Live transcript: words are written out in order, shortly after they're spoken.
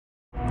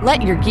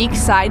Let your geek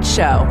side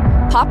show.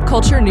 Pop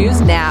culture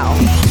news now.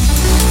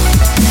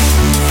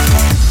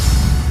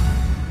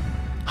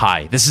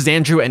 Hi, this is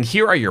Andrew, and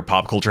here are your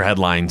pop culture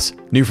headlines.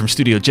 New from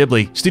Studio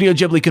Ghibli. Studio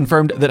Ghibli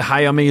confirmed that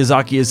Hayao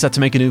Miyazaki is set to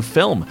make a new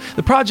film.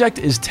 The project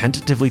is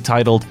tentatively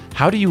titled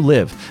How Do You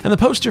Live, and the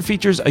poster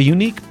features a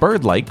unique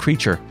bird-like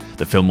creature.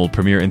 The film will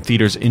premiere in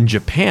theaters in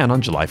Japan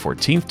on July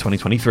 14th,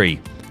 2023.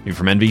 New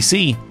from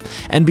NBC.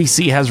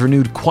 NBC has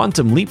renewed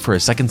Quantum Leap for a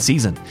second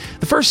season.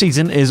 The first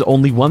season is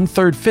only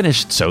 1/3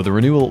 finished, so the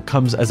renewal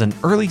comes as an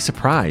early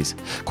surprise.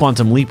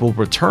 Quantum Leap will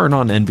return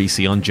on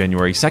NBC on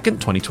January 2nd,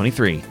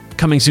 2023.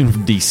 Coming soon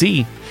from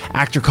DC,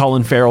 actor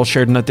Colin Farrell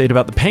shared an update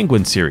about the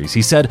Penguin series.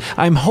 He said,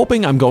 "I'm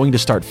hoping I'm going to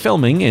start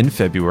filming in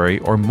February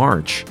or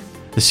March."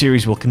 The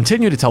series will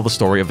continue to tell the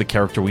story of the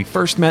character we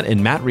first met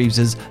in Matt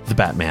Reeves' The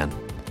Batman.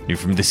 New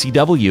from the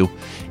CW,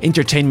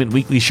 Entertainment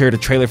Weekly shared a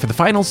trailer for the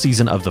final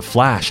season of The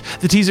Flash.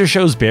 The teaser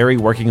shows Barry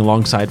working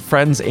alongside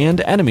friends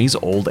and enemies,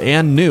 old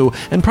and new,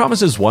 and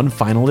promises one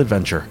final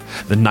adventure.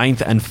 The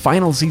 9th and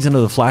final season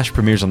of The Flash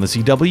premieres on the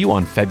CW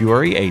on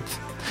February 8th.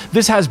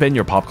 This has been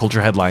your Pop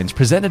Culture Headlines,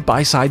 presented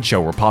by Sideshow,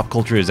 where pop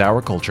culture is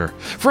our culture.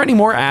 For any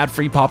more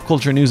ad-free pop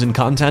culture news and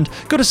content,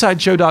 go to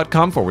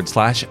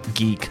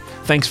sideshow.com/geek.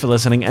 Thanks for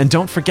listening, and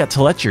don't forget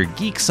to let your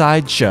geek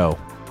side show.